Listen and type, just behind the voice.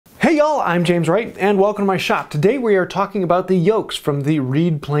Hey y'all, I'm James Wright and welcome to my shop. Today we are talking about the yokes from the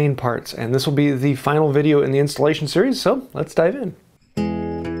reed plane parts, and this will be the final video in the installation series, so let's dive in.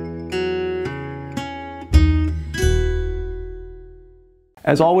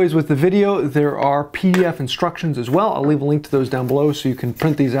 As always with the video, there are PDF instructions as well. I'll leave a link to those down below so you can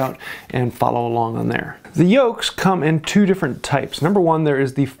print these out and follow along on there. The yokes come in two different types. Number one, there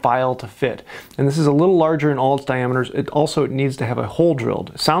is the file to fit, and this is a little larger in all its diameters. It also needs to have a hole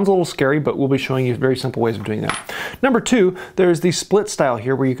drilled. It sounds a little scary, but we'll be showing you very simple ways of doing that. Number two, there's the split style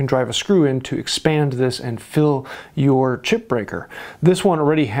here where you can drive a screw in to expand this and fill your chip breaker. This one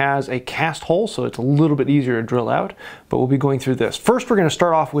already has a cast hole, so it's a little bit easier to drill out, but we'll be going through this. First, we're going to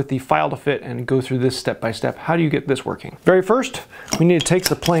start off with the file to fit and go through this step by step. How do you get this working? Very first, we need to take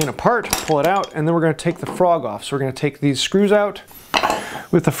the plane apart, pull it out, and then we're going to take the frog off. So we're going to take these screws out.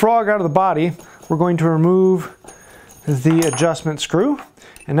 With the frog out of the body, we're going to remove the adjustment screw.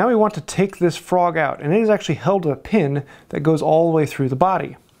 And now we want to take this frog out, and it is actually held with a pin that goes all the way through the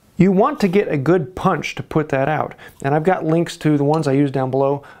body. You want to get a good punch to put that out, and I've got links to the ones I use down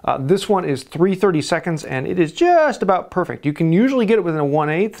below. This one is 3/32, and it is just about perfect. You can usually get it within a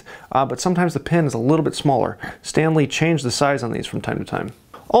 1/8, but sometimes the pin is a little bit smaller. Stanley changed the size on these from time to time.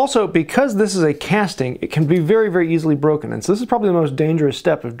 Also, because this is a casting, it can be very, very easily broken, and so this is probably the most dangerous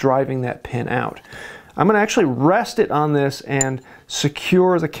step of driving that pin out. I'm going to actually rest it on this and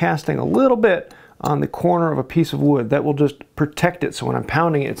secure the casting a little bit on the corner of a piece of wood. That will just protect it so when I'm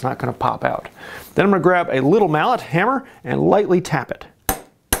pounding it, it's not going to pop out. Then I'm going to grab a little mallet hammer and lightly tap it.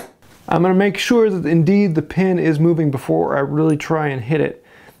 I'm going to make sure that indeed the pin is moving before I really try and hit it.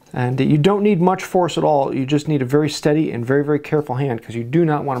 And you don't need much force at all. You just need a very steady and very, very careful hand because you do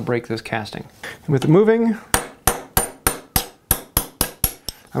not want to break this casting. And with it moving,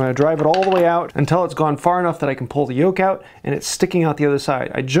 I'm going to drive it all the way out until it's gone far enough that I can pull the yoke out and it's sticking out the other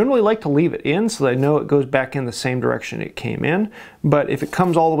side. I generally like to leave it in so that I know it goes back in the same direction it came in, but if it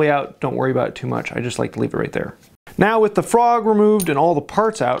comes all the way out, don't worry about it too much. I just like to leave it right there. Now with the frog removed and all the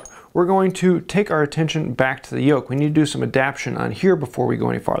parts out, we're going to take our attention back to the yoke. We need to do some adaptation on here before we go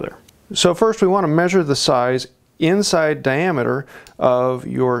any farther. So first we want to measure the size inside diameter of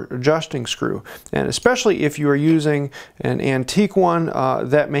your adjusting screw, and especially if you are using an antique one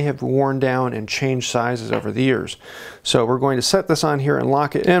that may have worn down and changed sizes over the years. So we're going to set this on here and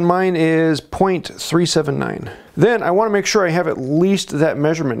lock it, and mine is 0.379. Then I want to make sure I have at least that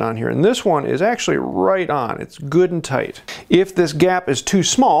measurement on here, and this one is actually right on. It's good and tight. If this gap is too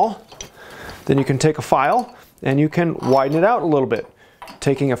small, then you can take a file and you can widen it out a little bit,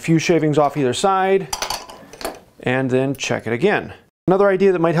 taking a few shavings off either side, and then check it again. Another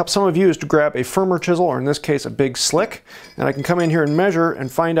idea that might help some of you is to grab a firmer chisel, or in this case a big slick, and I can come in here and measure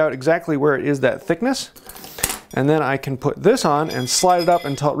and find out exactly where it is that thickness, and then I can put this on and slide it up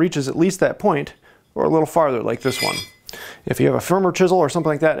until it reaches at least that point, or a little farther like this one. If you have a firmer chisel or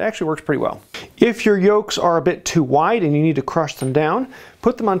something like that, it actually works pretty well. If your yokes are a bit too wide and you need to crush them down,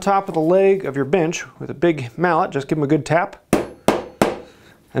 put them on top of the leg of your bench with a big mallet. Just give them a good tap,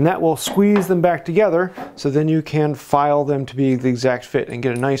 and that will squeeze them back together, so then you can file them to be the exact fit and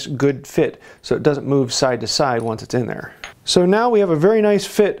get a nice good fit so it doesn't move side to side once it's in there. So now we have a very nice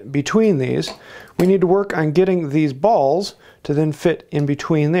fit between these. We need to work on getting these balls to then fit in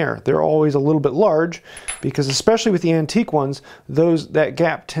between there. They're always a little bit large because, especially with the antique ones, that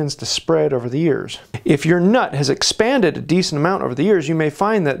gap tends to spread over the years. If your nut has expanded a decent amount over the years, you may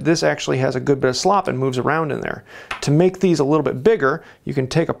find that this actually has a good bit of slop and moves around in there. To make these a little bit bigger, you can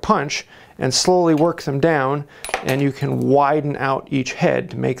take a punch and slowly work them down, and you can widen out each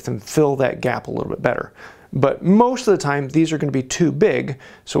head to make them fill that gap a little bit better. But most of the time, these are going to be too big,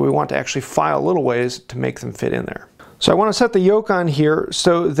 so we want to actually file a little ways to make them fit in there. So I want to set the yoke on here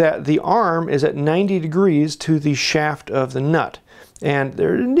so that the arm is at 90 degrees to the shaft of the nut. And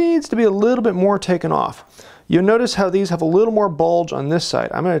there needs to be a little bit more taken off. You'll notice how these have a little more bulge on this side.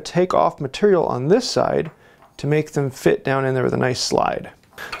 I'm going to take off material on this side to make them fit down in there with a nice slide.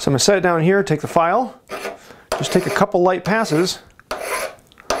 So I'm going to set it down here, take the file, just take a couple light passes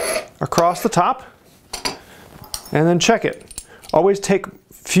across the top, and then check it. Always take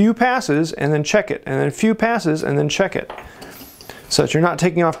few passes and then check it, and then a few passes and then check it, so that you're not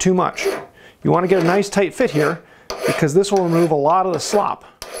taking off too much. You want to get a nice tight fit here because this will remove a lot of the slop.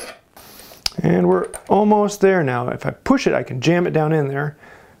 And we're almost there now. If I push it, I can jam it down in there,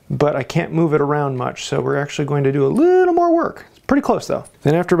 but I can't move it around much, so we're actually going to do a little more work. It's pretty close though.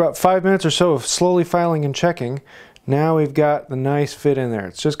 Then after about 5 minutes or so of slowly filing and checking, now we've got the nice fit in there.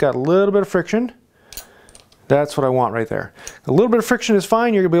 It's just got a little bit of friction. That's what I want right there. A little bit of friction is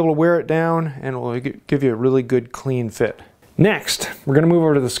fine. You're going to be able to wear it down and it will give you a really good clean fit. Next, we're going to move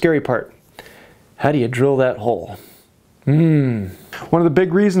over to the scary part. How do you drill that hole? One of the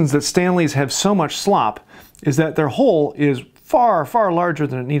big reasons that Stanleys have so much slop is that their hole is far, far larger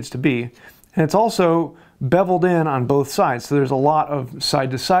than it needs to be. And it's also beveled in on both sides, so there's a lot of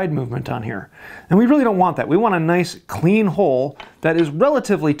side-to-side movement on here. And we really don't want that. We want a nice, clean hole that is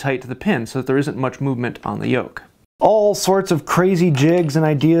relatively tight to the pin so that there isn't much movement on the yoke. All sorts of crazy jigs and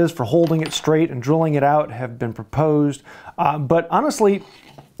ideas for holding it straight and drilling it out have been proposed, but honestly,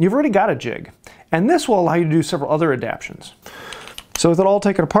 you've already got a jig. And this will allow you to do several other adaptations. So with it all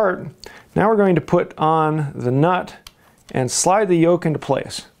taken apart, now we're going to put on the nut and slide the yoke into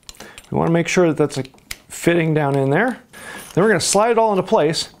place. We want to make sure that that's fitting down in there. Then we're going to slide it all into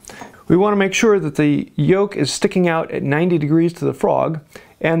place. We want to make sure that the yoke is sticking out at 90 degrees to the frog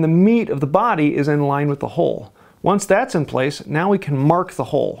and the meat of the body is in line with the hole. Once that's in place, now we can mark the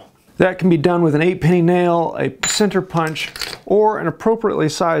hole. That can be done with an 8-penny nail, a center punch, or an appropriately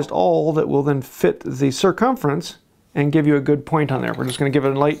sized awl that will then fit the circumference and give you a good point on there. We're just going to give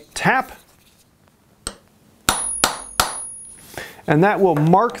it a light tap. And that will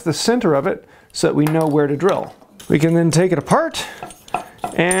mark the center of it so that we know where to drill. We can then take it apart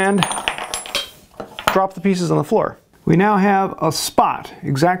and drop the pieces on the floor. We now have a spot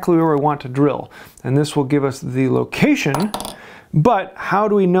exactly where we want to drill, and this will give us the location, but how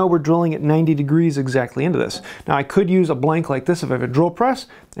do we know we're drilling at 90 degrees exactly into this? Now I could use a blank like this if I have a drill press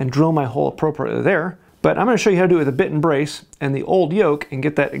and drill my hole appropriately there, but I'm going to show you how to do it with a bit and brace and the old yoke and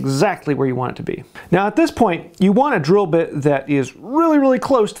get that exactly where you want it to be. Now at this point, you want a drill bit that is really, really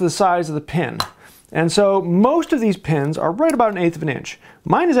close to the size of the pin. And so most of these pins are right about 1/8 of an inch.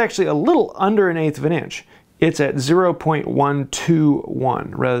 Mine is actually a little under 1/8 of an inch. It's at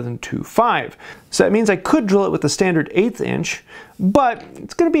 0.121 rather than 2.5. So that means I could drill it with the standard 1/8 inch, but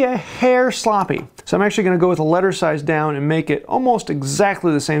it's going to be a hair sloppy. So I'm actually going to go with a letter size down and make it almost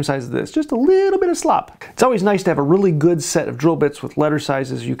exactly the same size as this, just a little bit of slop. It's always nice to have a really good set of drill bits with letter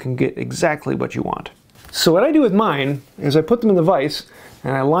sizes. You can get exactly what you want. So what I do with mine is I put them in the vise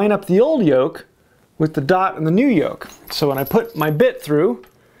and I line up the old yoke with the dot and the new yoke. So when I put my bit through,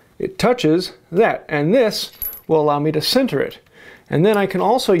 it touches that, and this will allow me to center it. And then I can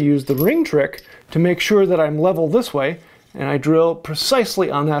also use the ring trick to make sure that I'm level this way, and I drill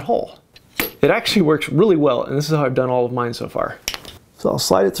precisely on that hole. It actually works really well, and this is how I've done all of mine so far. So I'll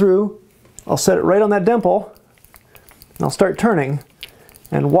slide it through, I'll set it right on that dimple, and I'll start turning,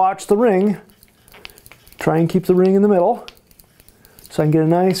 and watch the ring. Try and keep the ring in the middle, so I can get a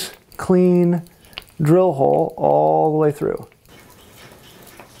nice, clean drill hole all the way through.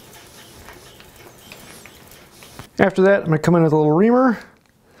 After that, I'm going to come in with a little reamer,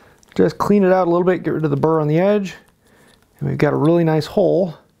 just clean it out a little bit, get rid of the burr on the edge, and we've got a really nice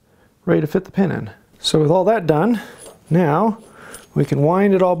hole ready to fit the pin in. So with all that done, now we can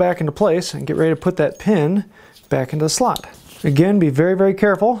wind it all back into place and get ready to put that pin back into the slot. Again, be very, very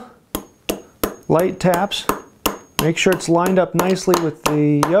careful. Light taps. Make sure it's lined up nicely with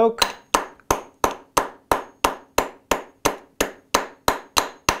the yoke.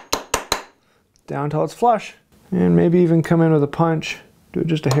 Down till it's flush. And maybe even come in with a punch, do it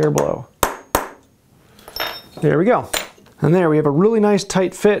just a hair blow. There we go. And there we have a really nice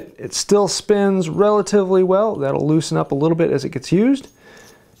tight fit. It still spins relatively well. That'll loosen up a little bit as it gets used.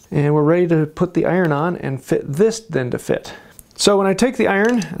 And we're ready to put the iron on and fit this then to fit. So when I take the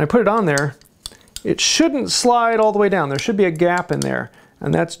iron and I put it on there, it shouldn't slide all the way down. There should be a gap in there.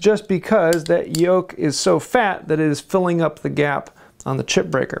 And that's just because that yoke is so fat that it is filling up the gap on the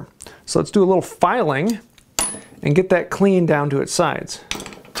chip breaker. So let's do a little filing and get that clean down to its sides.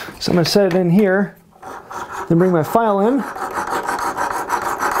 So I'm going to set it in here, then bring my file in.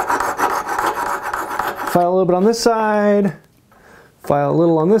 File a little bit on this side, file a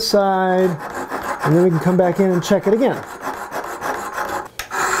little on this side, and then we can come back in and check it again.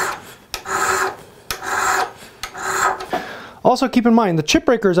 Also keep in mind, the chip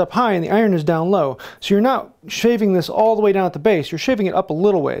breaker is up high and the iron is down low, so you're not shaving this all the way down at the base, you're shaving it up a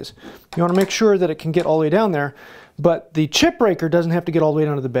little ways. You want to make sure that it can get all the way down there, but the chip breaker doesn't have to get all the way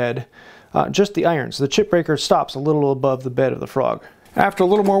down to the bed, just the iron. So the chip breaker stops a little above the bed of the frog. After a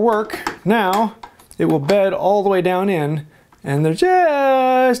little more work, now it will bed all the way down in, and there's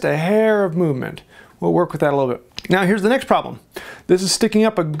just a hair of movement. We'll work with that a little bit. Now here's the next problem. This is sticking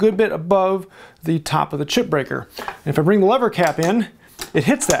up a good bit above the top of the chip breaker. And if I bring the lever cap in, it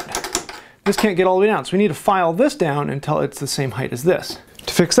hits that. This can't get all the way down, so we need to file this down until it's the same height as this.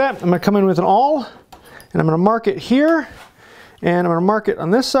 To fix that, I'm going to come in with an awl, and I'm going to mark it here, and I'm going to mark it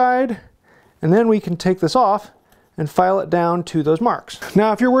on this side, and then we can take this off and file it down to those marks.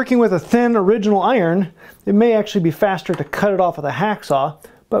 Now, if you're working with a thin original iron, it may actually be faster to cut it off with a hacksaw,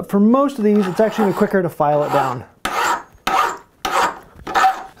 but for most of these, it's actually quicker to file it down.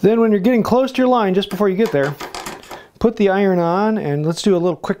 Then when you're getting close to your line, just before you get there, put the iron on and let's do a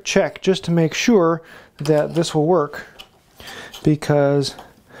little quick check just to make sure that this will work, because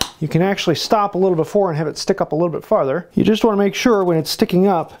you can actually stop a little before and have it stick up a little bit farther. You just want to make sure when it's sticking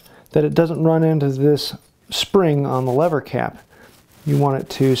up that it doesn't run into this spring on the lever cap. You want it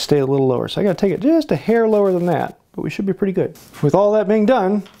to stay a little lower. So I got to take it just a hair lower than that, but we should be pretty good. With all that being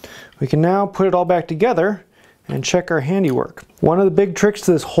done, we can now put it all back together and check our handiwork. One of the big tricks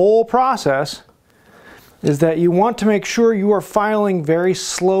to this whole process is that you want to make sure you are filing very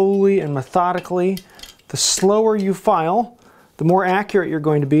slowly and methodically. The slower you file, the more accurate you're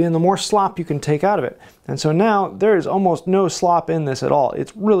going to be and the more slop you can take out of it. And so now there is almost no slop in this at all.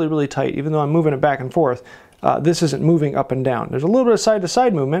 It's really, really tight. Even though I'm moving it back and forth, this isn't moving up and down. There's a little bit of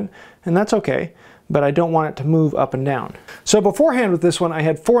side-to-side movement, and that's okay, but I don't want it to move up and down. So beforehand with this one, I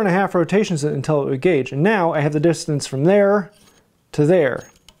had 4.5 rotations until it would gauge, and now I have the distance from there to there.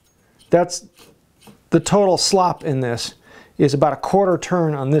 That's the total slop in this is about a 1/4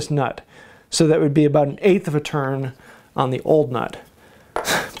 turn on this nut. So that would be about 1/8 of a turn on the old nut.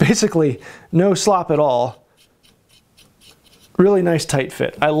 Basically, no slop at all. Really nice tight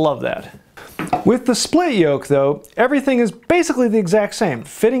fit. I love that. With the split yoke though, everything is basically the exact same.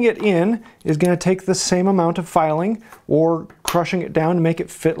 Fitting it in is going to take the same amount of filing or crushing it down to make it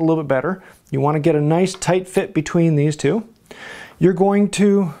fit a little bit better. You want to get a nice tight fit between these two. You're going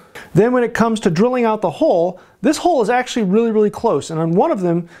to, then when it comes to drilling out the hole, this hole is actually really, really close. And on one of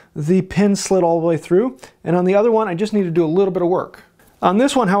them, the pin slid all the way through. And on the other one, I just need to do a little bit of work. On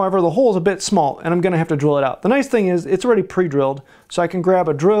this one, however, the hole is a bit small and I'm going to have to drill it out. The nice thing is it's already pre-drilled, so I can grab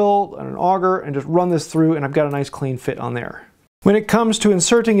a drill and an auger and just run this through and I've got a nice clean fit on there. When it comes to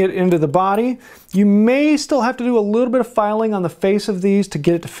inserting it into the body, you may still have to do a little bit of filing on the face of these to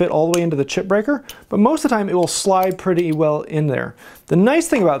get it to fit all the way into the chip breaker, but most of the time it will slide pretty well in there. The nice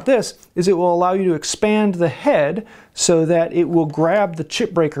thing about this is it will allow you to expand the head so that it will grab the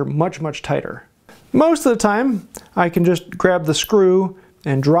chip breaker much, much tighter. Most of the time, I can just grab the screw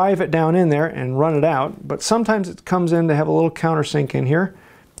and drive it down in there and run it out, but sometimes it comes in to have a little countersink in here,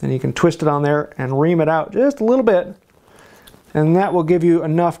 and you can twist it on there and ream it out just a little bit, and that will give you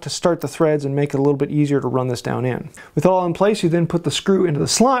enough to start the threads and make it a little bit easier to run this down in. With it all in place, you then put the screw into the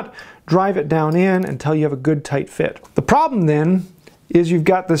slot, drive it down in until you have a good tight fit. The problem then is you've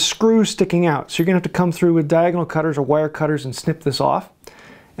got this screw sticking out, so you're going to have to come through with diagonal cutters or wire cutters and snip this off.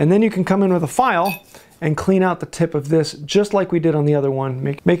 And then you can come in with a file and clean out the tip of this just like we did on the other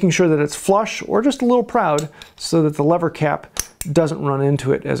one, making sure that it's flush or just a little proud so that the lever cap doesn't run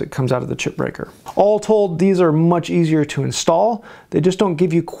into it as it comes out of the chip breaker. All told, these are much easier to install. They just don't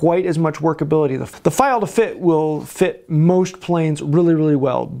give you quite as much workability. The file to fit will fit most planes really, really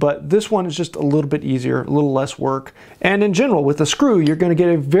well, but this one is just a little bit easier, a little less work. And in general, with the screw, you're going to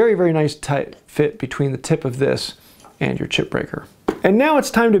get a very, very nice tight fit between the tip of this and your chip breaker. And now it's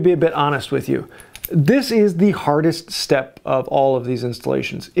time to be a bit honest with you. This is the hardest step of all of these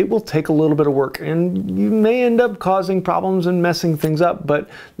installations. It will take a little bit of work and you may end up causing problems and messing things up, but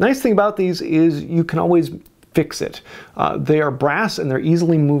the nice thing about these is you can always fix it. They are brass and they're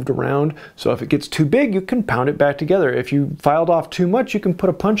easily moved around, so if it gets too big, you can pound it back together. If you filed off too much, you can put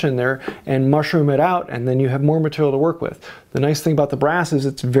a punch in there and mushroom it out, and then you have more material to work with. The nice thing about the brass is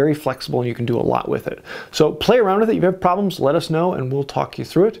it's very flexible and you can do a lot with it. So play around with it. If you have problems, let us know and we'll talk you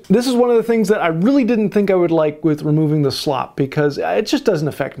through it. This is one of the things that I really didn't think I would like with removing the slop, because it just doesn't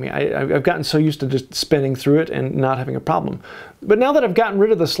affect me. I've gotten so used to just spinning through it and not having a problem. But now that I've gotten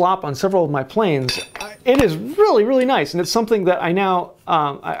rid of the slop on several of my planes, it is really, really nice. And it's something that I now,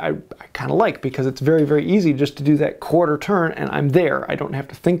 I kind of like, because it's very, very easy just to do that quarter turn and I'm there. I don't have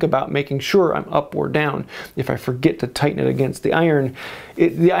to think about making sure I'm up or down. If I forget to tighten it against the iron,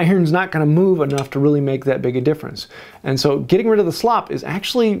 the iron's not going to move enough to really make that big a difference. And so getting rid of the slop is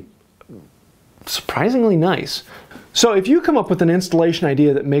actually surprisingly nice. So if you come up with an installation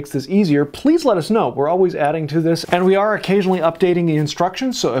idea that makes this easier, please let us know. We're always adding to this, and we are occasionally updating the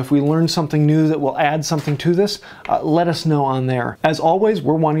instructions, so if we learn something new that will add something to this, let us know on there. As always,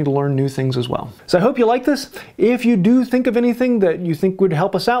 we're wanting to learn new things as well. So I hope you like this. If you do think of anything that you think would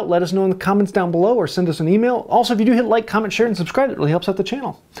help us out, let us know in the comments down below or send us an email. Also, if you do hit like, comment, share, and subscribe, it really helps out the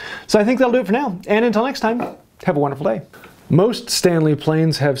channel. So I think that'll do it for now, and until next time, have a wonderful day. Most Stanley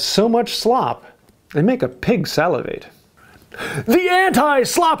planes have so much slop, they make a pig salivate. The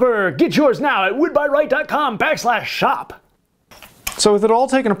Anti-Slopper! Get yours now at woodbywright.com/shop. So with it all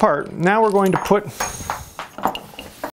taken apart, now we're going to put